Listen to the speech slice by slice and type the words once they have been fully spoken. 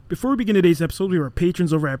Before we begin today's episode, we have our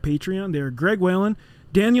patrons over at Patreon. They are Greg Whalen,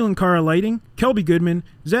 Daniel and Cara Lighting, Kelby Goodman,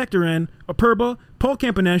 Zach Duran, Aperba, Paul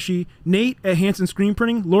Campaneschi, Nate at Hanson Screen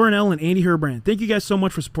Printing, Lauren L., and Andy Herbrand. Thank you guys so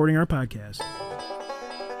much for supporting our podcast.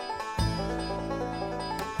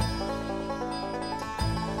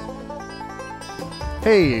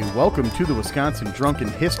 Hey, welcome to the Wisconsin Drunken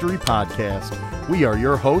History Podcast. We are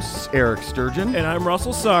your hosts, Eric Sturgeon. And I'm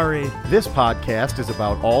Russell Sari. This podcast is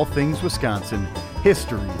about all things Wisconsin,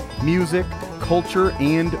 history, music, culture,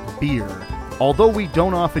 and beer. Although we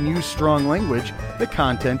don't often use strong language, the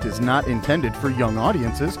content is not intended for young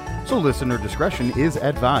audiences, so listener discretion is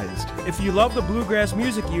advised. If you love the bluegrass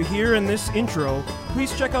music you hear in this intro,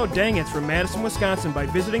 please check out Dang It's from Madison, Wisconsin by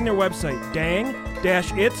visiting their website,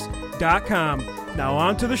 dang-its.com. Now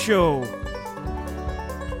on to the show.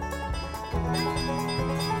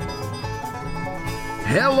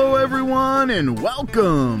 Hello everyone, and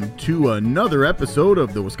welcome to another episode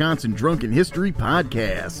of the Wisconsin Drunken History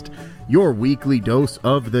Podcast, your weekly dose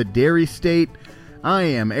of the Dairy State. I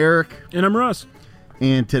am Eric. And I'm Russ.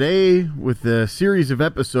 And today, with the series of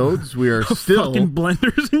episodes, we are still fucking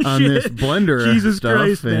blenders and on shit. this blender Jesus stuff,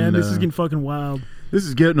 Christ, man. and, This is getting fucking wild. This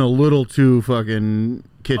is getting a little too fucking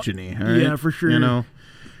kitcheny, all right? Yeah, for sure. You know?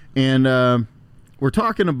 And we're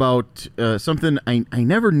talking about something I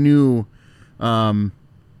never knew.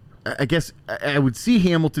 I guess I would see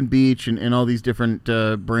Hamilton Beach and all these different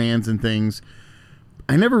brands and things.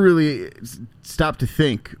 I never really stopped to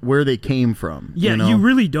think where they came from. Yeah, you know? you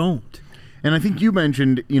really don't. And I think you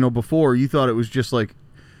mentioned, before, you thought it was just like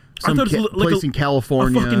some place in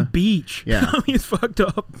California. A fucking beach. Yeah. I mean, it's fucked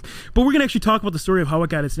up. But we're going to actually talk about the story of how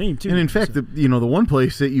it got its name, too. And in fact, the one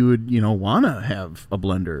place that you would, want to have a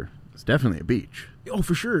blender is definitely a beach. Oh,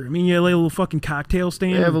 for sure. I mean, you have like a little fucking cocktail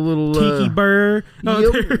stand. They have a little tiki bar.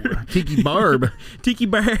 Tiki barb. Tiki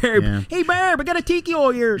barb. Yeah. Hey, barb, I got a tiki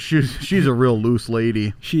over here. She's a real loose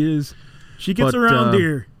lady. She is. She gets around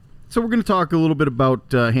here. So we're going to talk a little bit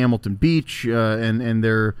about Hamilton Beach and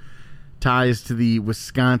their ties to the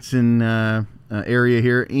Wisconsin area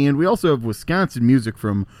here. And we also have Wisconsin music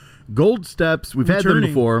from Gold Steps. We've had them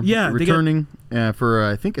before. Yeah. Returning for,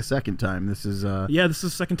 I think, a second time. This is this is the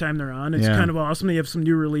second time they're on. It's kind of awesome. They have some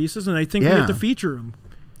new releases, and I think we have to feature them.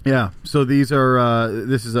 Yeah. So these are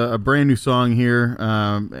this is a brand new song here.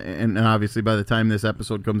 And obviously by the time this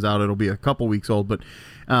episode comes out, it'll be a couple weeks old. But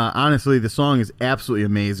honestly, the song is absolutely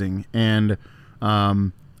amazing. And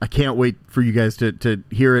I can't wait for you guys to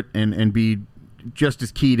hear it and be just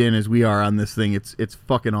as keyed in as we are on this thing. It's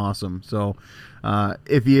fucking awesome. So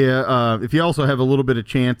if you also have a little bit of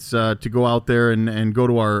chance to go out there and go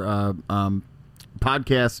to our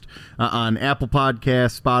podcast on Apple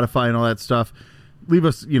Podcasts, Spotify, and all that stuff, leave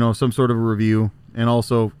us some sort of a review, and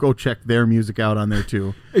also go check their music out on there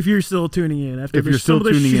too. If you're still tuning in after if you're still some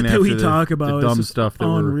of the tuning shit in that after we talk about, the dumb it's stuff that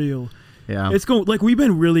unreal. It's going like we've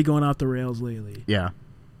been really going off the rails lately. Yeah.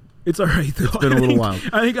 It's all right, though. It's been a little while.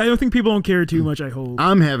 I don't think people don't care too much, I hope.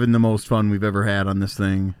 I'm having the most fun we've ever had on this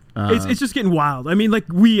thing. It's just getting wild. I mean, like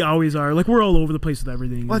we always are. Like we're all over the place with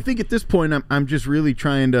everything. Well, I think at this point I'm just really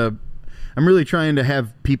trying to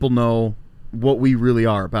have people know what we really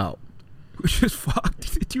are about. We're just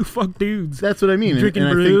fucked. Two fuck dudes. That's what I mean.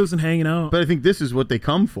 Drinking brews and hanging out. But I think this is what they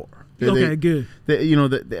come for. Good.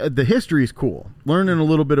 The history is cool. Learning a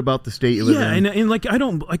little bit about the state you live in. Yeah, and like I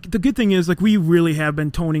don't like the good thing is like we really have been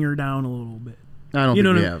toning her down a little bit. I don't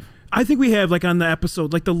think we have. I think we have like on the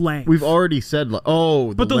episode like the length. We've already said but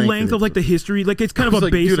the length of like the history, like it's kind of a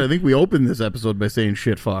basic. Dude, I think we opened this episode by saying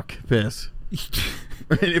shit, fuck, piss.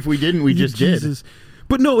 And if we didn't, we just did.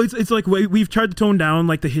 But no, it's like we've tried to tone down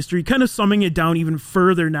like the history, kind of summing it down even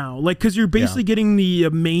further now, like because you're basically getting the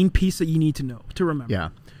main piece that you need to know to remember. Yeah.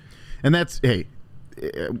 And that's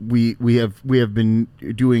we have been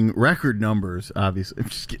doing record numbers. Obviously, I'm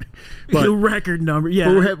just kidding. But, the record number,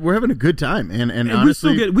 yeah. But we're having a good time, and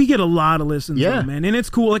honestly, we get a lot of listens, though, man, and it's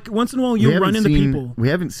cool. Like once in a while, you run into people. We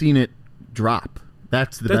haven't seen it drop.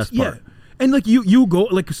 That's the best part. Yeah. And like you go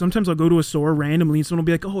like sometimes I'll go to a store randomly and someone will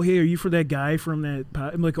be like, "Oh, hey, are you for that guy from that?"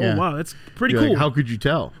 I'm like, "Oh, wow, that's pretty cool." Like, how could you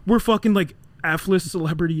tell? We're fucking like F-list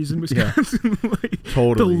celebrities in Wisconsin. Yeah. Like,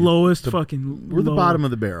 totally. The lowest fucking. We're the bottom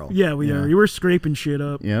of the barrel. Yeah, we are. We're scraping shit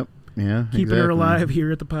up. Yep. Yeah. Keeping her alive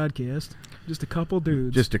here at the podcast. Just a couple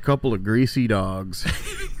dudes. Just a couple of greasy dogs.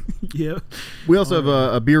 Yeah. We also have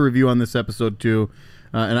a beer review on this episode too.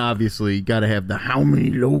 And obviously, got to have the how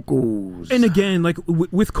many locals. And again, like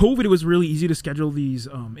with COVID, it was really easy to schedule these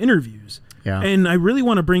interviews. Yeah. And I really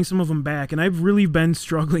want to bring some of them back. And I've really been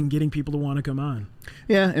struggling getting people to want to come on.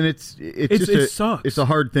 Yeah, and it sucks. It's a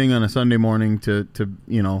hard thing on a Sunday morning to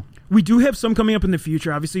We do have some coming up in the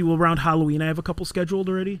future. Obviously, around Halloween, I have a couple scheduled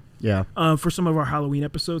already. Yeah. For some of our Halloween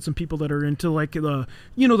episodes, some people that are into like the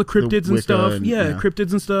cryptids and stuff.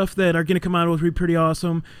 Cryptids and stuff that are going to come out will be pretty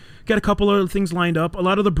awesome. Got a couple other things lined up. A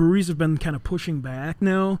lot of the breweries have been kind of pushing back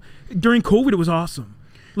now. During COVID, it was awesome.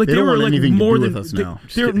 Like they were want like anything more to do than with us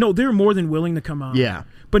now. they're more than willing to come out. Yeah.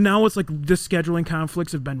 But now it's like the scheduling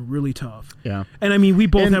conflicts have been really tough. Yeah. And I mean, we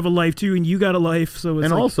both have a life too, and you got a life, so it's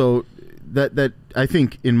also that I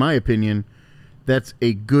think, in my opinion, that's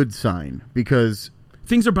a good sign because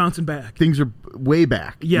things are bouncing back. Things are way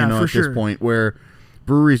back. Yeah, for at sure. this point where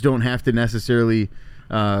breweries don't have to necessarily,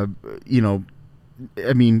 come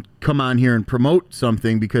on here and promote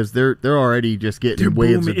something because they're already just getting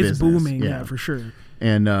waves of business. It's booming, yeah, for sure.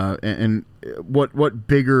 And what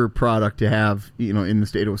bigger product to have, in the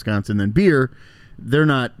state of Wisconsin than beer? They're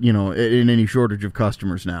not, in any shortage of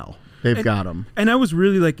customers now. They've got them. And I was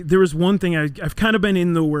really like, there was one thing I've kind of been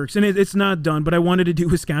in the works, and it's not done, but I wanted to do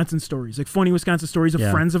Wisconsin stories, like funny Wisconsin stories of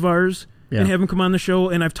friends of ours, and have them come on the show.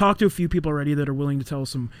 And I've talked to a few people already that are willing to tell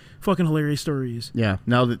some fucking hilarious stories. Yeah,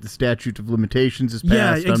 now that the statute of limitations is passed.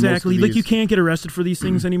 Yeah, exactly. On most of like you can't get arrested for these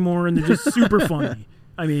things anymore, and they're just super funny.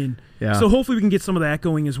 I mean, so hopefully we can get some of that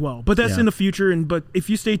going as well. But that's in the future. But if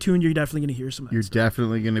you stay tuned, you're definitely going to hear some of that stuff.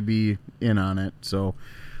 Definitely going to be in on it. So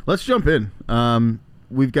let's jump in.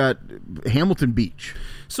 We've got Hamilton Beach.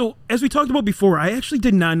 So as we talked about before, I actually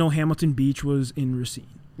did not know Hamilton Beach was in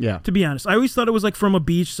Racine. Yeah. To be honest, I always thought it was like from a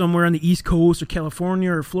beach somewhere on the East Coast or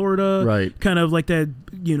California or Florida. Right. Kind of like that,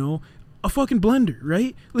 a fucking blender,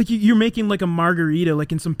 right? Like you're making like a margarita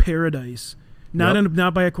like in some paradise,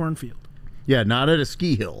 not by a cornfield. Yeah, not at a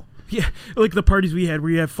ski hill. Yeah, like the parties we had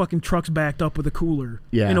where you have fucking trucks backed up with a cooler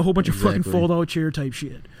and a whole bunch of fucking fold-out chair type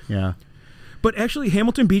shit. Yeah. But actually,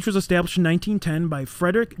 Hamilton Beach was established in 1910 by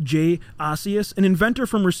Frederick J. Osius, an inventor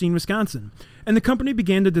from Racine, Wisconsin. And the company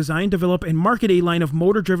began to design, develop, and market a line of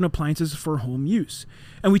motor-driven appliances for home use.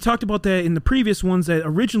 And we talked about that in the previous ones, that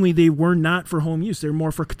originally they were not for home use. They were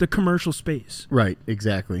more for the commercial space. Right,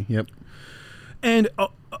 exactly, yep. And,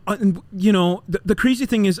 the crazy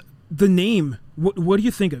thing is the name. What do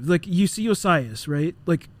you think of? Like, you see Osius, right?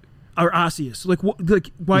 Like, or Osius.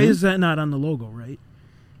 Why is that not on the logo, right?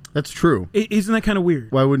 That's true. Isn't that kind of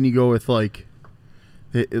weird? Why wouldn't you go with like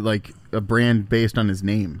a brand based on his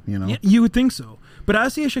name? Yeah, you would think so. But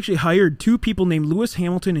Osius actually hired two people named Lewis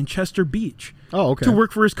Hamilton and Chester Beach to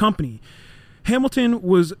work for his company. Hamilton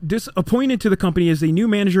was appointed to the company as a new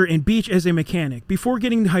manager and Beach as a mechanic before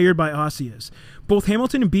getting hired by Osius. Both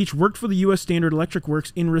Hamilton and Beach worked for the U.S. Standard Electric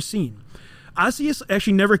Works in Racine. Osius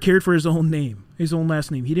actually never cared for his own name, his own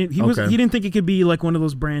last name. He didn't think it could be like one of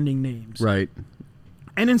those branding names. Right.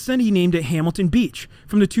 And instead he named it Hamilton Beach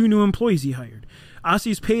from the two new employees he hired.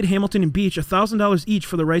 Osius paid Hamilton and Beach $1,000 each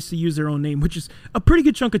for the rights to use their own name, which is a pretty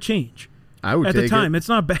good chunk of change. I would at take the time. it. It's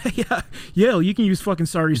not bad. Yeah, you can use fucking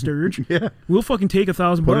Sorry Sturge. Yeah, we'll fucking take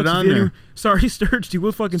 $1,000. Put it on there. Sorry Sturge, dude.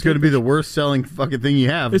 We'll fucking. It's going to be the worst selling fucking thing you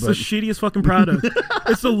have. It's the shittiest fucking product.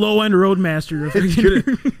 It's the low end Roadmaster.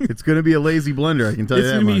 It's going to be a lazy blender. I can tell you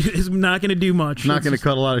that much. It's not going to do much. It's not going to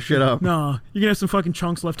cut a lot of shit up. No, you're going to have some fucking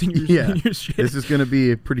chunks left in your shit. This is going to be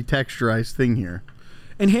a pretty texturized thing here.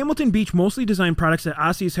 And Hamilton Beach mostly designed products that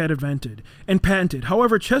Osius had invented and patented.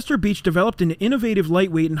 However, Chester Beach developed an innovative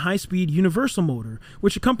lightweight and high-speed universal motor,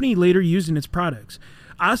 which the company later used in its products.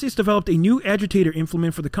 Osius developed a new agitator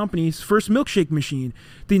implement for the company's first milkshake machine,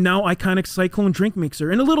 the now iconic Cyclone drink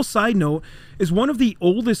mixer. And a little side note is one of the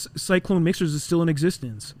oldest Cyclone mixers is still in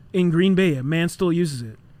existence. In Green Bay, a man still uses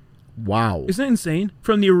it. Wow. Isn't that insane?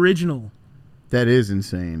 From the original. That is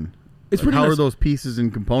insane. It's pretty how nice. Are those pieces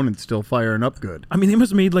and components still firing up good? I mean, they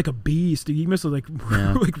must have made like a beast. Dude. You must have like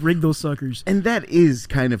rigged those suckers. And that is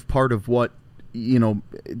kind of part of what,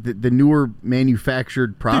 the newer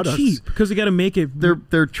manufactured products. They're cheap because they got to make it.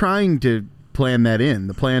 They're trying to plan that in,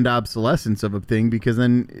 the planned obsolescence of a thing, because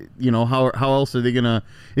then, how else are they going to,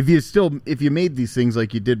 if you made these things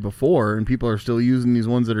like you did before and people are still using these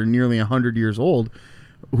ones that are nearly 100 years old,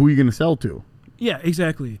 who are you going to sell to? Yeah,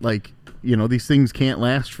 exactly. Like, these things can't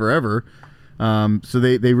last forever. So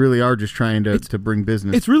they really are just trying to bring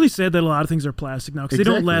business. It's really sad that a lot of things are plastic now because they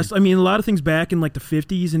don't last. I mean, a lot of things back in like the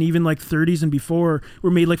 50s and even like 30s and before were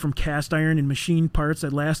made like from cast iron and machine parts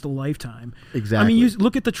that last a lifetime. Exactly. I mean, you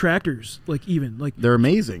look at the tractors, they're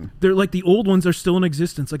amazing. They're like the old ones are still in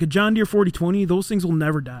existence. Like a John Deere 4020, those things will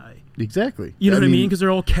never die. Exactly. You know what I mean? Because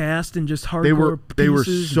they're all cast and just hardcore They were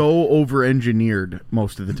pieces so over-engineered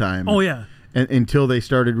most of the time. Oh, yeah. Until they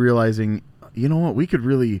started realizing, you know what, we could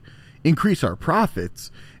really increase our profits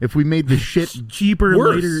if we made the shit cheaper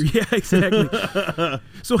worse. and later. Yeah, exactly.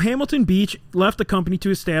 So Hamilton Beach left the company to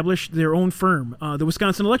establish their own firm, the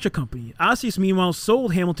Wisconsin Electric Company. Osseous, meanwhile,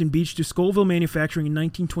 sold Hamilton Beach to Scoville Manufacturing in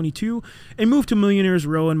 1922 and moved to Millionaires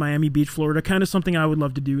Row in Miami Beach, Florida. Kind of something I would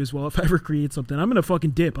love to do as well if I ever create something. I'm gonna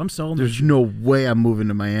fucking dip. I'm selling. There's no way I'm moving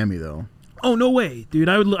to Miami though. Oh no way, dude!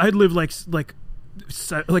 I'd live like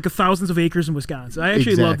thousands of acres in Wisconsin. I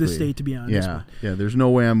actually love this state, to be honest. Yeah. There's no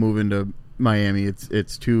way I'm moving to Miami.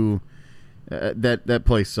 It's too. That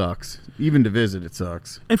place sucks. Even to visit, it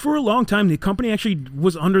sucks. And for a long time, the company actually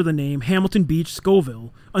was under the name Hamilton Beach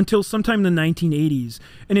Scoville until sometime in the 1980s.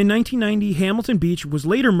 And in 1990, Hamilton Beach was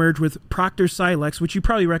later merged with Procter Silex, which you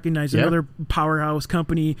probably recognize, another powerhouse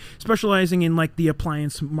company specializing in like the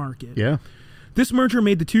appliance market. Yeah. This merger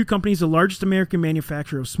made the two companies the largest American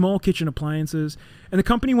manufacturer of small kitchen appliances, and the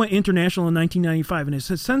company went international in 1995 and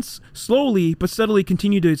has since slowly but steadily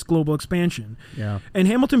continued its global expansion. Yeah. And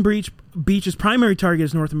Hamilton Beach's primary target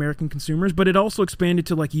is North American consumers, but it also expanded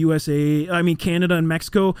to like Canada and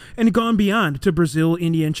Mexico, and gone beyond to Brazil,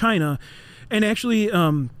 India, and China. And actually,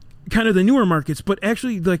 kind of the newer markets, but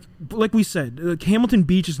actually, like we said, Hamilton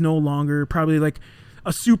Beach is no longer probably like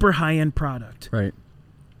a super high-end product. Right.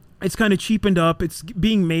 It's kind of cheapened up. It's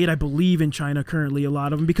being made, I believe, in China currently, a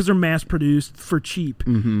lot of them, because they're mass-produced for cheap.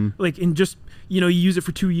 Mm-hmm. Like, in just, you use it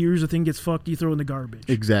for 2 years, the thing gets fucked, you throw it in the garbage.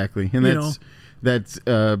 Exactly. And that's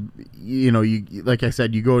you like I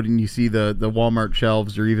said, you go and you see the Walmart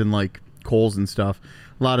shelves or even like Kohl's and stuff.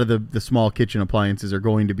 A lot of the small kitchen appliances are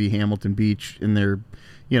going to be Hamilton Beach, and they're,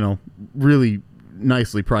 really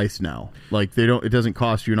nicely priced now. Like it doesn't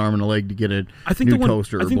cost you an arm and a leg to get a new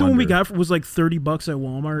toaster. I think the one we got was like $30 at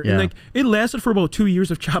Walmart, and like it lasted for about 2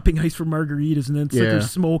 years of chopping ice for margaritas, and then it's like they're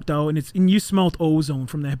smoked out, and you smelled ozone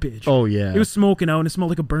from that bitch. Oh yeah, it was smoking out, and it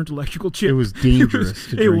smelled like a burnt electrical chip. It was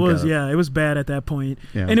dangerous. It was bad at that point,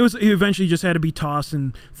 and it eventually just had to be tossed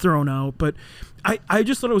and thrown out. But I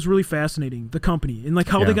just thought it was really fascinating, the company, and like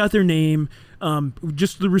how they got their name,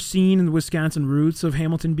 just the Racine and the Wisconsin roots of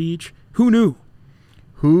Hamilton Beach. Who knew?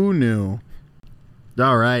 Who knew?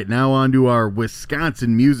 All right, now on to our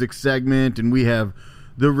Wisconsin music segment, and we have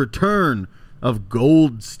the return of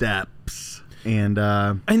Gold Steps. And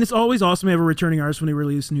it's always awesome to have a returning artist when they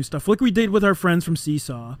release new stuff, like we did with our friends from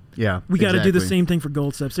Seesaw. Yeah, we got to do the same thing for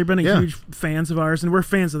Gold Steps. They've been huge fans of ours, and we're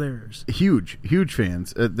fans of theirs. Huge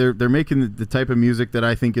fans. They're making the type of music that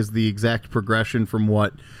I think is the exact progression from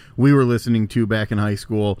what we were listening to back in high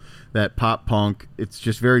school, that pop punk. It's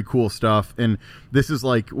just very cool stuff, and this is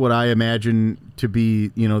like what I imagine to be,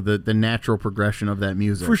 the natural progression of that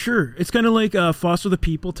music. For sure. It's kind of like Foster the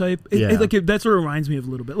People type. That's what it reminds me of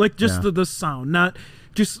a little bit. Like just the sound, not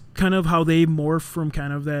just kind of how they morph from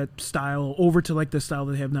kind of that style over to like the style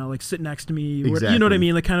they have now, like Sit Next to Me. Exactly. You know what I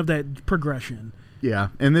mean? Like kind of that progression. Yeah,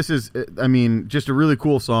 and this is, just a really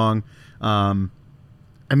cool song.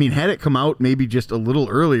 Had it come out maybe just a little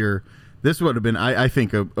earlier, this would have been, I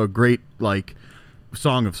think, a great, like,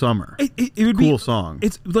 song of summer. It would be cool song.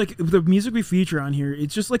 It's like the music we feature on here,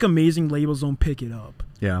 it's just like amazing labels don't pick it up.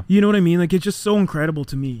 Yeah. You know what I mean? Like, it's just so incredible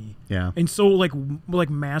to me. Yeah. And so, like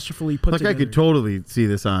masterfully put together. Like, I could totally see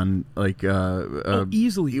this on, like,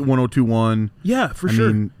 easily 102.1. Yeah, for sure.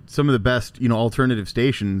 I mean, some of the best, alternative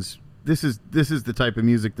stations. This is the type of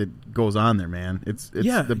music that goes on there, man. It's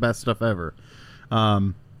the best stuff ever.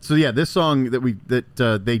 So yeah, this song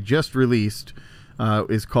that they just released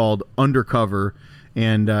is called Undercover,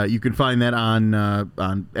 and you can find that on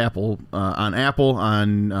Apple, on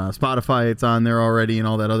Spotify. It's on there already, and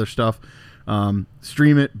all that other stuff.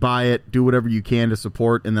 Stream it, buy it, do whatever you can to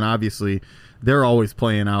support, and then obviously they're always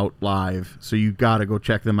playing out live, so you got to go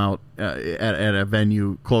check them out at a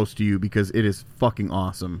venue close to you, because it is fucking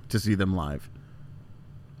awesome to see them live.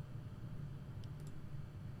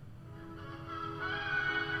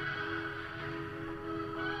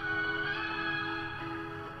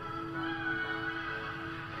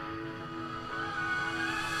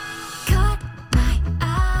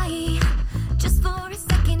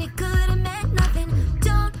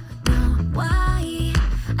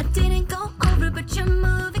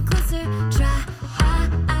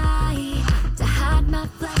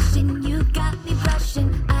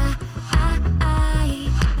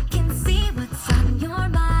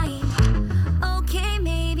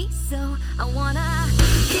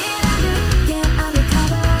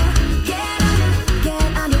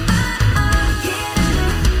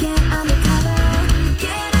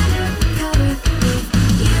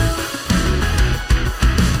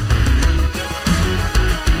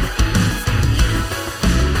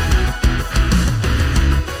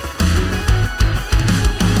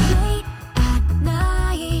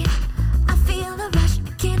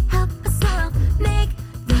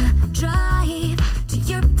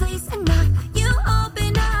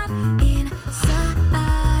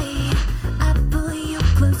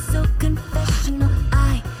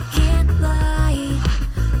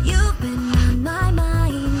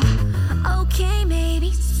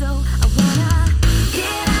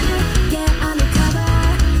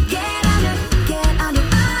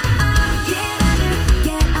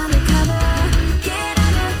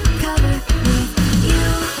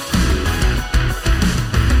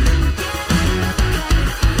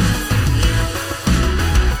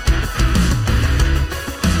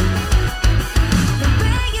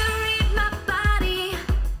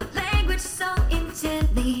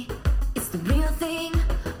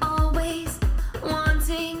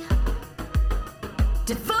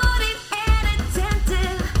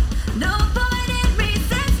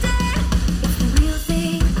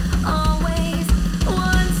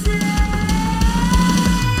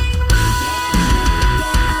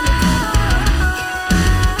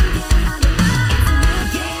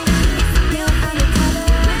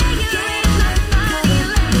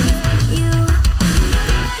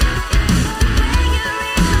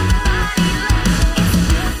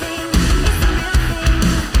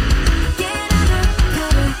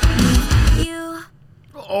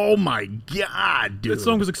 Oh my god, dude! That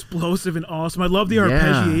song was explosive and awesome. I love the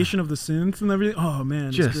arpeggiation of the synths and everything. Oh man,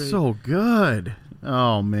 it's just great. so good.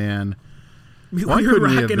 Oh man. We Why were couldn't we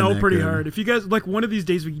have rocking been out that pretty good? hard. If you guys like, one of these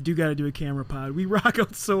days we do got to do a camera pod. We rock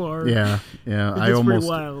out so hard. Yeah. It's pretty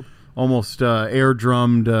wild. Almost air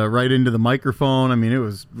drummed right into the microphone. I mean, it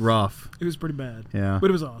was rough. It was pretty bad. Yeah, but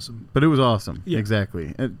it was awesome. Yeah.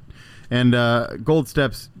 Exactly. And Gold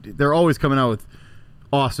Steps, they're always coming out with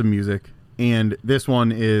awesome music, and this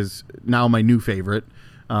one is now my new favorite.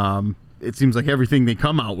 It seems like everything they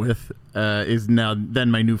come out with is now then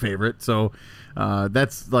my new favorite. So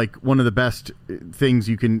that's like one of the best things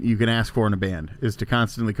you can ask for in a band, is to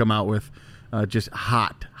constantly come out with just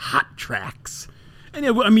hot tracks. And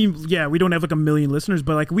I mean, we don't have like a million listeners,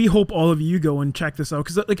 but like we hope all of you go and check this out,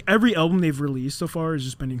 because like every album they've released so far has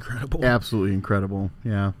just been incredible. Absolutely incredible.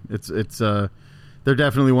 Yeah, it's they're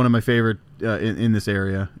definitely one of my favorite in this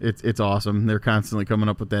area. It's awesome. They're constantly coming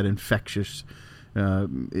up with that infectious,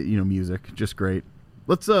 music. Just great.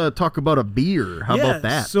 Let's talk about a beer. How about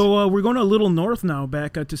that? So we're going a little north now,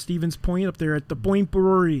 back to Stevens Point up there at the Point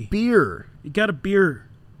Brewery. Beer. You got a beer.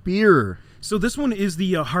 Beer. So this one is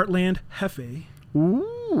the Heartland Hefe.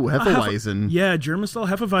 Ooh, Hefeweizen. Yeah, German style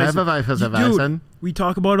Hefeweizen. Hefeweizen. Dude, we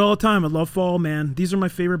talk about it all the time. I love fall, man. These are my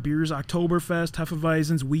favorite beers. Oktoberfest,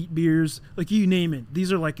 Hefeweizens, wheat beers, like you name it.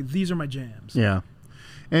 These are my jams. Yeah,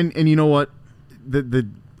 and you know what? The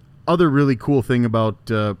other really cool thing about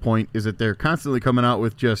Point is that they're constantly coming out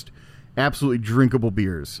with just absolutely drinkable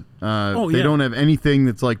beers. They don't have anything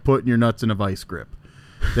that's like putting your nuts in a vice grip.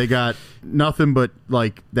 They got nothing but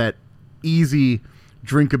like that easy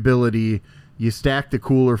drinkability. You stack the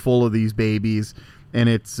cooler full of these babies, and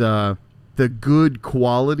it's the good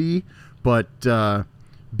quality, but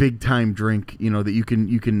big time drink. That you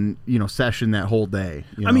can session that whole day.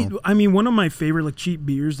 I mean, one of my favorite like cheap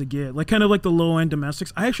beers to get, like kind of like the low end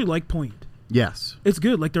domestics. I actually like Point. Yes, it's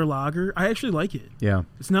good. Like their lager, I actually like it. Yeah,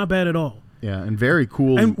 it's not bad at all. Yeah, and very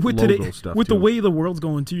cool. And with logo stuff with too. the way the world's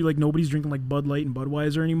going too, like nobody's drinking like Bud Light and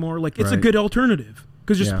Budweiser anymore. Like it's a good alternative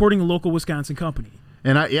because you're supporting a local Wisconsin company.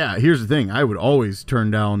 And here's the thing: I would always turn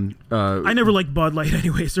down. I never liked Bud Light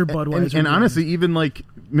anyways, or Budweiser. And honestly, even like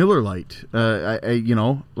Miller Lite, I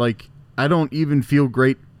don't even feel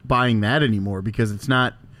great buying that anymore, because it's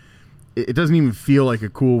not. It doesn't even feel like a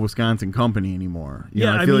cool Wisconsin company anymore.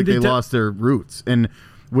 I feel like they lost their roots. And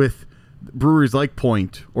with breweries like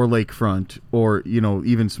Point or Lakefront, or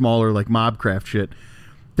even smaller like Mobcraft shit,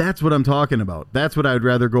 that's what I'm talking about. That's what I would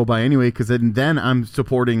rather go by anyway, because then I'm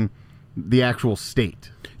supporting the actual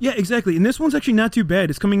state. Yeah, exactly. And this one's actually not too bad.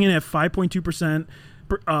 It's coming in at 5.2%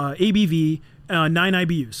 ABV, 9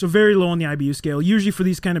 IBUs. So very low on the IBU scale. Usually for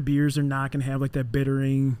these kind of beers, they're not going to have like that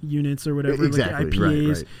bittering units or whatever. Exactly. Like the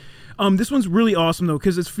IPAs. Right. This one's really awesome though,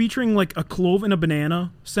 because it's featuring like a clove and a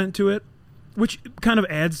banana scent to it, which kind of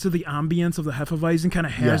adds to the ambience of the Hefeweizen. Kind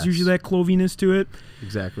of has usually that cloviness to it.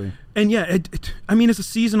 Exactly. And yeah, it's a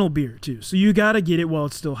seasonal beer too. So you got to get it while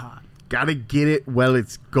it's still hot. Gotta get it while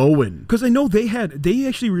it's going. Because I know they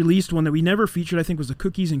actually released one that we never featured. I think was the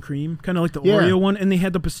cookies and cream, kind of like the Oreo one, and they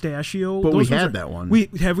had the pistachio. But we had that one. We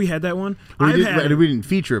had that one. We didn't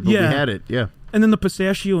feature it, but we had it. Yeah. And then the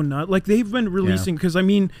pistachio nut, like they've been releasing, because I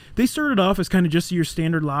mean they started off as kind of just your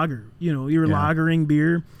standard lager, your lagering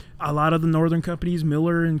beer. A lot of the northern companies,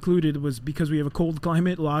 Miller included, was because we have a cold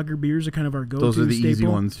climate. Lager beers are kind of our go-to. Those are the staple. Easy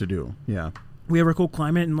ones to do. Yeah. We have our cold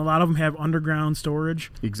climate, and a lot of them have underground storage.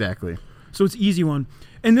 Exactly. So it's easy one.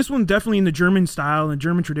 And this one definitely in the German style and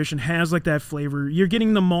German tradition has like that flavor. You're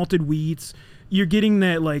getting the malted wheats. You're getting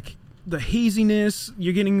that like the haziness.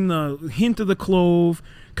 You're getting the hint of the clove.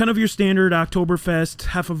 Kind of your standard Oktoberfest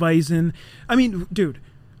Hefeweizen. I mean, dude,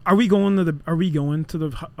 are we going to the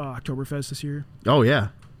Oktoberfest this year? Oh yeah.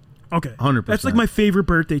 Okay. 100%. That's like my favorite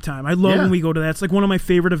birthday time. I love when we go to that. It's like one of my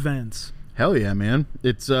favorite events. Hell yeah, man.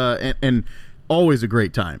 It's and always a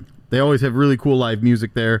great time. They always have really cool live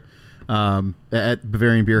music there. At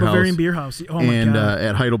Bavarian Beer House. Bavarian Beer House. Oh, my God. And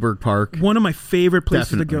at Heidelberg Park. One of my favorite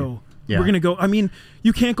places to go. Yeah. We're going to go. I mean,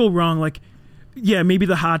 you can't go wrong. Like, yeah, maybe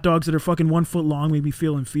the hot dogs that are fucking 1 foot long make me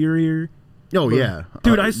feel inferior. Oh, but, yeah.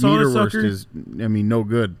 Dude, I saw a sucker. Is, no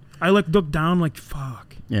good. I looked down like,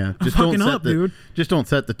 fuck. Yeah. Just dude. Just don't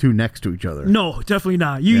set the two next to each other. No, definitely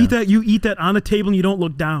not. You eat that on the table and you don't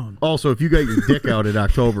look down. Also, if you got your dick out at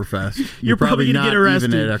Oktoberfest, you're probably gonna not get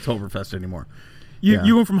arrested. even at Oktoberfest anymore.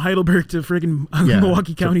 You went from Heidelberg to freaking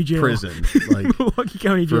Milwaukee County Jail. Prison. Like, Milwaukee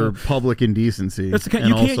County Jail. For public indecency. That's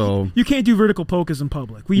you can't do vertical polkas in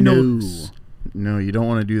public. We know this. No, you don't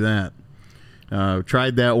want to do that.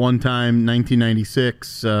 Tried that one time,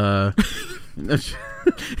 1996.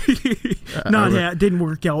 Didn't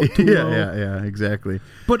work out too well. Yeah, exactly.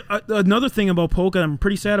 But another thing about polka I'm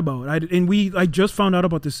pretty sad about, I just found out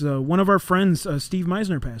about this. One of our friends, Steve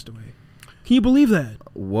Meisner, passed away. Can you believe that?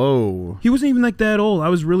 Whoa. He wasn't even like that old. I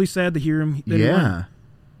was really sad to hear him. That he Yeah. went.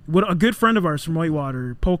 What a good friend of ours from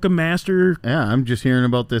Whitewater, polka master. Yeah, I'm just hearing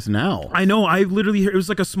about this now. I know. I literally heard, it was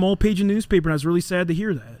like a small page in the newspaper, and I was really sad to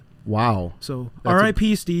hear that. Wow. So,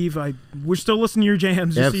 R.I.P. Steve. We're still listening to your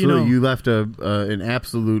jams. Just Absolutely. So you know. left an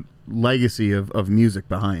absolute legacy of music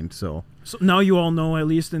behind. So now you all know at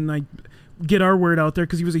least, and I get our word out there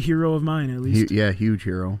because he was a hero of mine at least. Huge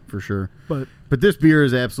hero for sure. But this beer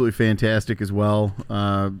is absolutely fantastic as well.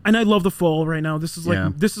 And I love the fall right now. This is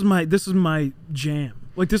this is my jam.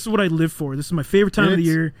 Like, this is what I live for. This is my favorite time of the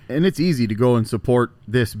year. And it's easy to go and support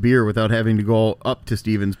this beer without having to go up to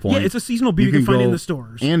Stevens Point. Yeah, it's a seasonal beer you can find in the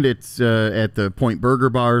stores. And it's at the Point Burger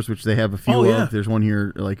bars, which they have a few of. There's one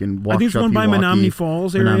here, like in Waukesha, I think there's one by Menominee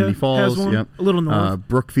Falls area. Menominee Falls, has one, yep. A little north.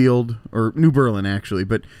 Brookfield, or New Berlin, actually.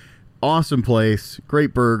 But awesome place,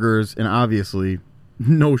 great burgers, and obviously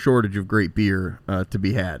no shortage of great beer to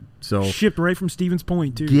be had. So shipped right from Stevens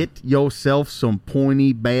Point, too. Get yourself some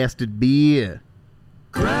pointy bastard beer.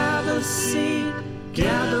 Grab a seat,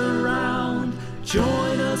 gather round,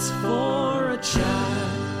 join us for a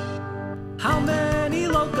chat. How many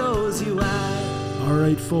locos you at? All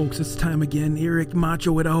right, folks, it's time again. Eric,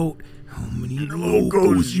 macho it out. How many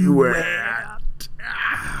locos you at?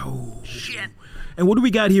 Ow. Shit. And what do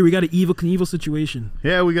we got here? We got an Evel Knievel situation.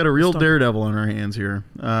 Yeah, we got a real daredevil on our hands here.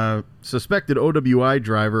 Suspected OWI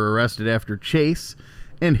driver arrested after chase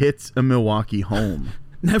and hits a Milwaukee home.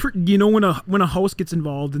 Never, when a house gets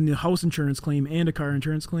involved in the house insurance claim and a car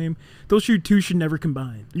insurance claim, those two should never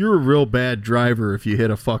combine. You're a real bad driver if you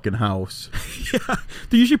hit a fucking house. Yeah,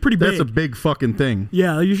 they're usually pretty big. That's a big fucking thing.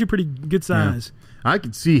 Yeah, they're usually pretty good size. Yeah. I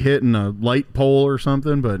could see hitting a light pole or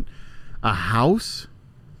something, but a house?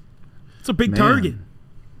 It's a big target.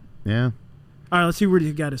 Yeah. All right, let's see what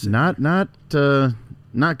you got to say. Not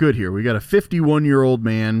good here. We got a 51-year-old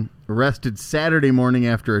man arrested Saturday morning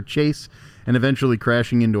after a chase and eventually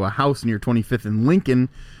crashing into a house near 25th and Lincoln.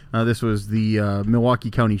 This was the Milwaukee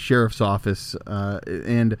County Sheriff's Office,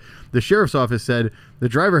 and the Sheriff's Office said the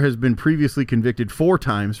driver has been previously convicted 4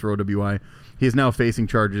 times for OWI. He is now facing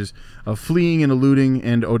charges of fleeing and eluding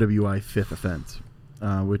and OWI 5th offense,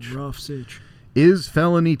 which rough sitch. Is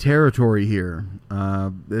felony territory here.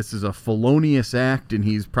 This is a felonious act, and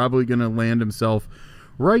he's probably going to land himself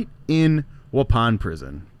right in Waupun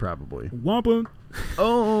prison, probably. Waupun.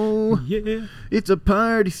 Oh, yeah. It's a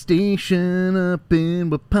party station up in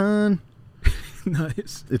Waupun.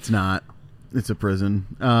 Nice. It's not. It's a prison.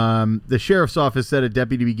 The sheriff's office said a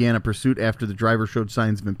deputy began a pursuit after the driver showed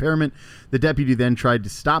signs of impairment. The deputy then tried to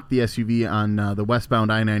stop the SUV on the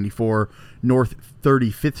westbound I-94 North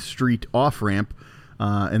 35th Street off-ramp,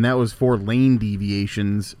 and that was for lane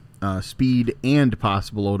deviations, speed, and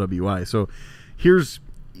possible OWI. So here's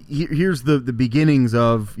the beginnings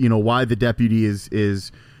of why the deputy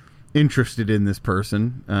is interested in this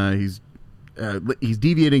person. He's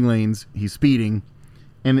deviating lanes. He's speeding.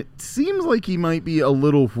 And it seems like he might be a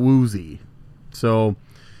little woozy. So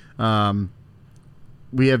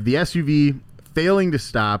we have the SUV failing to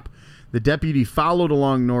stop. The deputy followed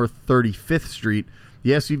along North 35th Street.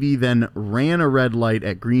 The SUV then ran a red light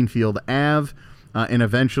at Greenfield Ave and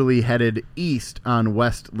eventually headed east on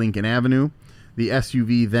West Lincoln Avenue. The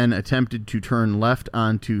SUV then attempted to turn left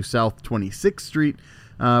onto South 26th Street,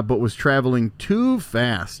 but was traveling too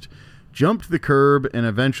fast. Jumped the curb and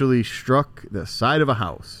eventually struck the side of a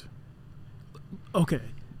house. Okay,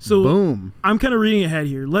 so boom. I'm kind of reading ahead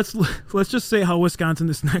here. Let's just say how Wisconsin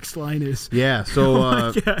this next line is. Yeah.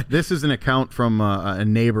 So this is an account from a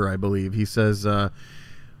neighbor, I believe. He says,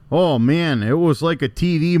 "Oh man, it was like a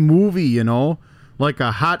TV movie, like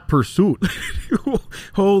a hot pursuit."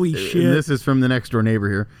 Holy shit! And this is from the next door neighbor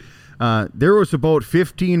here. There was about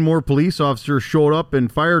 15 more police officers showed up in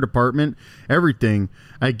fire department, everything.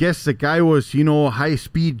 I guess the guy was,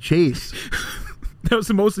 high-speed chase. That was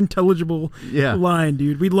the most intelligible line,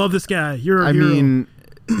 dude. We love this guy. You're a hero.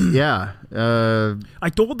 Yeah. I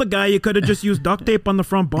told the guy you could have just used duct tape on the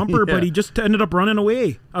front bumper, but he just ended up running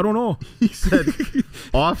away. I don't know. He said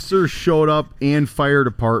officers showed up and fire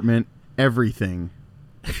department, everything.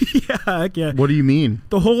 Yeah. What do you mean?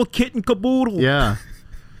 The whole kit and caboodle. Yeah.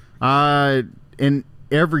 And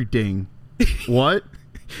everything. What?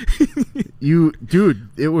 Dude,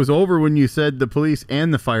 it was over when you said the police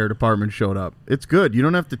and the fire department showed up. It's good. You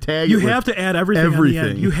don't have to tag You have to add everything on the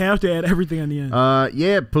end. You have to add everything on the end.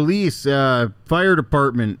 Yeah, police, fire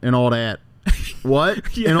department, and all that.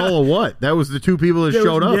 What? Yeah. And all of what? That was the two people that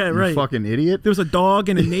showed up. Yeah, right. You fucking idiot. There was a dog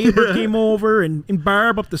and a neighbor came over, and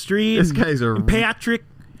Barb up the street. This guy's a and Patrick.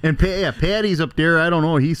 And Patty's up there. I don't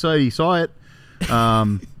know. He saw it.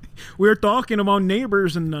 We were talking about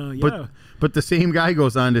neighbors, and But the same guy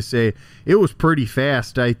goes on to say it was pretty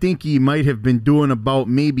fast. I think he might have been doing about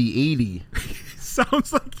maybe 80.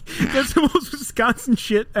 Sounds like that's the most Wisconsin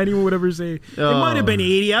shit anyone would ever say. It might have been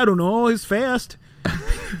 80. I don't know. It's fast.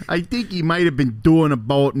 I think he might have been doing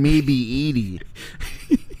about maybe 80.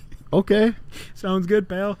 Okay. Sounds good,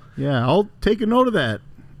 pal. Yeah, I'll take a note of that.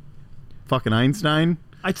 Fucking Einstein.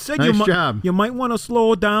 I said Nice job. you might want to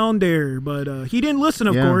slow down there, but he didn't listen,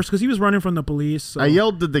 of course, because he was running from the police. So. I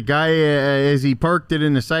yelled at the guy as he parked it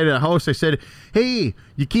in the side of the house. I said, "Hey,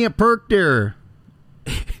 you can't park there."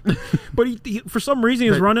 But he, for some reason,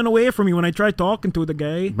 he was running away from me when I tried talking to the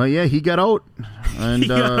guy. But yeah, he got out. And, he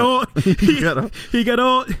got out. He got out. He got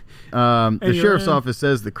out. The sheriff's office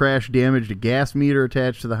says the crash damaged a gas meter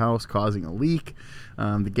attached to the house, causing a leak.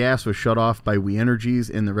 The gas was shut off by We Energies,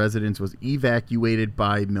 and the residence was evacuated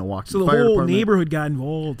by Milwaukee So the Fire whole Department. Neighborhood got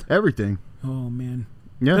involved. Everything. Oh, man.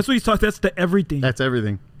 Yeah. That's what he's talking. That's the everything. That's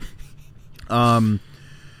everything.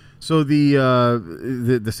 So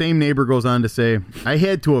the same neighbor goes on to say, I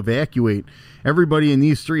had to evacuate. Everybody in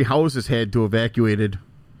these 3 houses had to evacuated.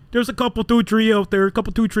 There's a couple 2-3 out there, a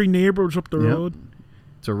couple 2-3 neighbors up the road.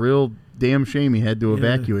 It's a real damn shame he had to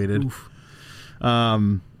evacuate it.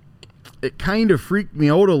 It kind of freaked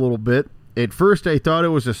me out a little bit. At first, I thought it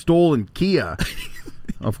was a stolen Kia.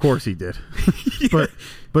 Of course he did. But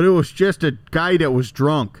it was just a guy that was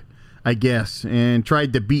drunk, I guess, and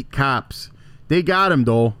tried to beat cops. They got him,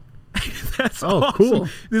 though. That's awesome. Cool.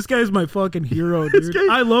 This guy's my fucking hero, dude.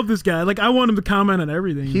 I love this guy. Like, I want him to comment on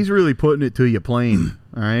everything. He's really putting it to you plain,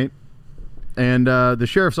 all right? And the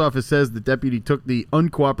sheriff's office says the deputy took the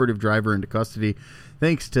uncooperative driver into custody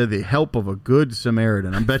thanks to the help of a good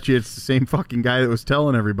Samaritan. I bet you it's the same fucking guy that was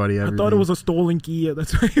telling everybody everything. I thought it was a stolen Kia.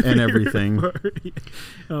 That's my and everything.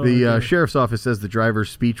 The sheriff's office says the driver's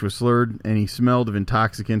speech was slurred and he smelled of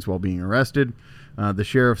intoxicants while being arrested. The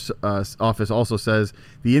sheriff's office also says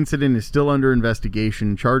the incident is still under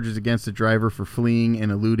investigation. Charges against the driver for fleeing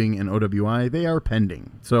and eluding an OWI, they are pending.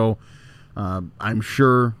 So I'm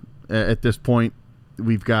sure at this point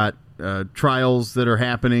we've got trials that are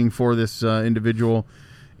happening for this individual,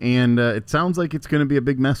 and it sounds like it's going to be a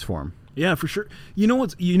big mess for him. Yeah, for sure. You know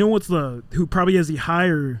what's who probably has the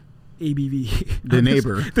higher ABV? The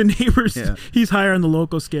neighbor. The neighbor's he's higher on the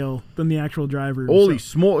local scale than the actual driver. Holy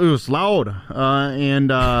smoke! It was loud, and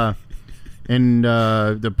the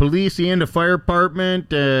police and the fire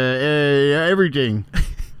department, everything.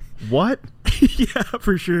 What? Yeah,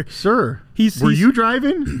 for sure. Sir, were you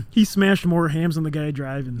driving? He smashed more hams than the guy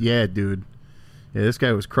driving. Yeah, dude. Yeah, this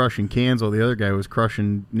guy was crushing cans while the other guy was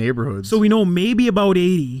crushing neighborhoods. So we know maybe about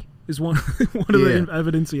 80 is one of the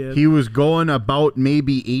evidence he had. He was going about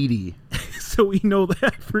maybe 80. So we know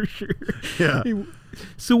that for sure. Yeah.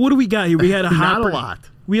 So what do we got here? We had a hopper. Not a lot.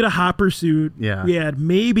 We had a hopper suit. Yeah. We had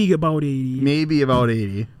maybe about 80. Maybe about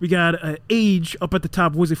 80. We got age up at the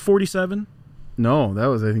top. Was it 47? No, that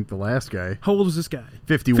was, I think, the last guy. How old was this guy?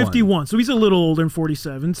 51. 51. So he's a little older than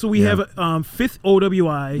 47. So we have fifth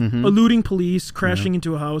OWI, eluding police, crashing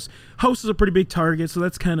into a house. House is a pretty big target, so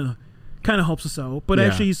that's kind of helps us out. But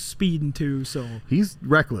actually, he's speeding too. So he's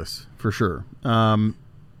reckless for sure. And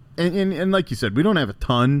like you said, we don't have a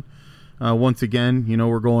ton. Once again,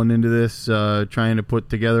 we're going into this trying to put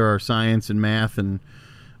together our science and math and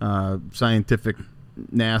scientific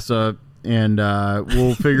NASA. And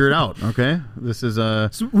we'll figure it out. Okay, this is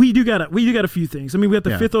So we do got a few things. I mean, we got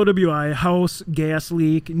the fifth OWI, house gas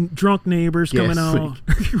leak, drunk neighbors coming out.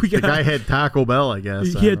 The guy had Taco Bell, I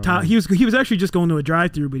guess. He was actually just going to a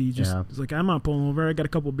drive-through, but he just was like, I'm not pulling over. I got a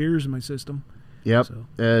couple beers in my system. Yep, so.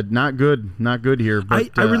 Not good here. But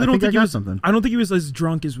I really don't think I he got was. Something. I don't think he was as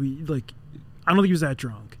drunk as we like. I don't think he was that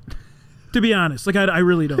drunk. To be honest, like I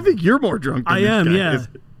really don't. I think you're more drunk than I this am. guy Yeah. is.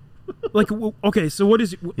 Like, okay, so what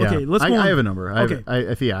is... Okay, let's go on. I have a number. I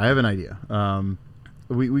have an idea.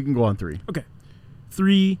 We can go on 3. Okay.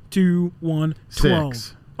 3, 2, 1, 12.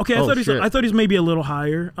 6. Okay, I thought he's maybe a little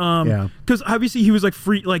higher. Because obviously he was like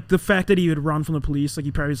free... Like, the fact that he would run from the police, like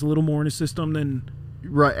he probably has a little more in his system than...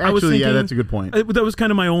 Right. Actually, that's a good point. That was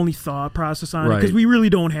kind of my only thought process on it, because we really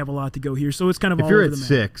don't have a lot to go here, so it's kind of all over the map. If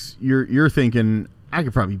you're at 6, you're thinking, I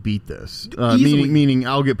could probably beat this. Meaning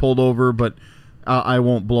I'll get pulled over, but... I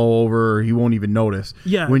won't blow over, or he won't even notice.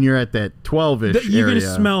 Yeah. When you're at that 12-ish area. You're going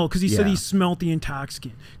to smell, because he said he smelt the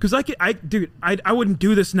intoxicant. Because I wouldn't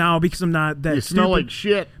do this now because I'm not that You stupid. smell like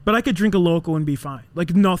shit. But I could drink a Loco and be fine.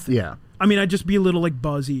 Like nothing. Yeah. I mean, I'd just be a little like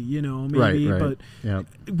buzzy, maybe. Right. But Yeah.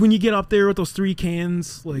 when you get up there with those 3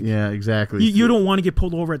 cans, like Yeah, exactly. you don't want to get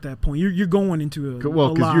pulled over at that point. You're going into a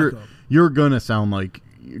Well, because you're gonna sound like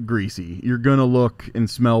greasy. You're gonna look and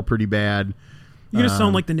smell pretty bad. You're gonna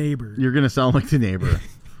sound like the neighbor. You're gonna sound like the neighbor.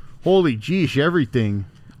 Holy geesh, everything.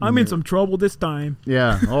 I'm in some trouble this time.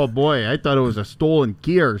 Yeah. Oh boy, I thought it was a stolen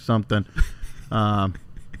key or something.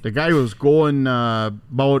 The guy was going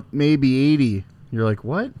about maybe 80. You're like,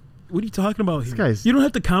 what? What are you talking about here? guy's- You don't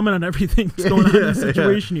have to comment on everything that's going on in the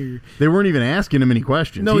situation here. They weren't even asking him any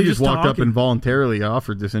questions. No, he he's just just walked up talking. and voluntarily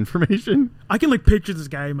offered this information. I can like picture this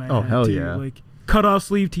guy in my Oh, head, hell too. yeah. Like cut off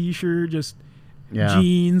sleeve T-shirt, just Yeah.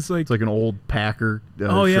 jeans, like It's like an old Packer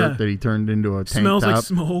Oh, yeah. shirt that he turned into a tank smells top. like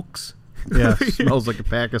smokes. Yeah, smells like a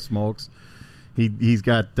pack of smokes. He's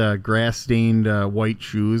got grass stained white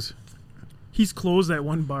shoes. He's closed that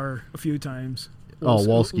one bar a few times. Oh,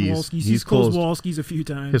 Wolski's. He's closed Wolski's a few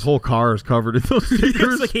times. His whole car is covered in those stickers.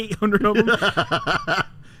 There's like 800 of them.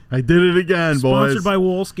 I did it again, boys. Sponsored by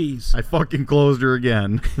Wolski's. I fucking closed her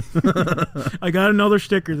again. I got another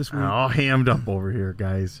sticker this week. All hammed up over here,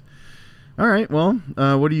 guys. All right, well,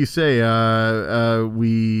 what do you say?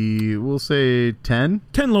 We'll say 10?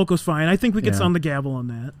 10 Locos fine. I think we can Yeah. sound the gavel on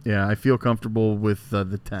that. Yeah, I feel comfortable with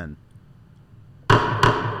the 10.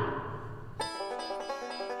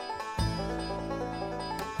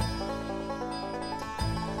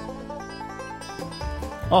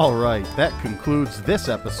 All right, that concludes this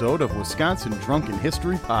episode of Wisconsin Drunken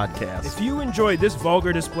History Podcast. If you enjoyed this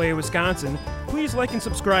vulgar display of Wisconsin, please like and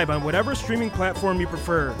subscribe on whatever streaming platform you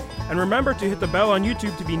prefer. And remember to hit the bell on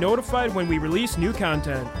YouTube to be notified when we release new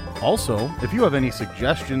content. Also, if you have any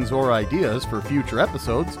suggestions or ideas for future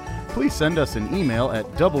episodes, please send us an email at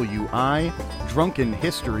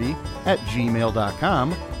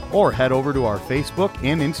widrunkenhistory@gmail.com or head over to our Facebook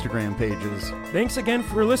and Instagram pages. Thanks again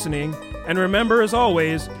for listening, and remember, as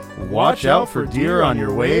always, Watch out for deer on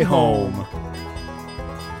your way home.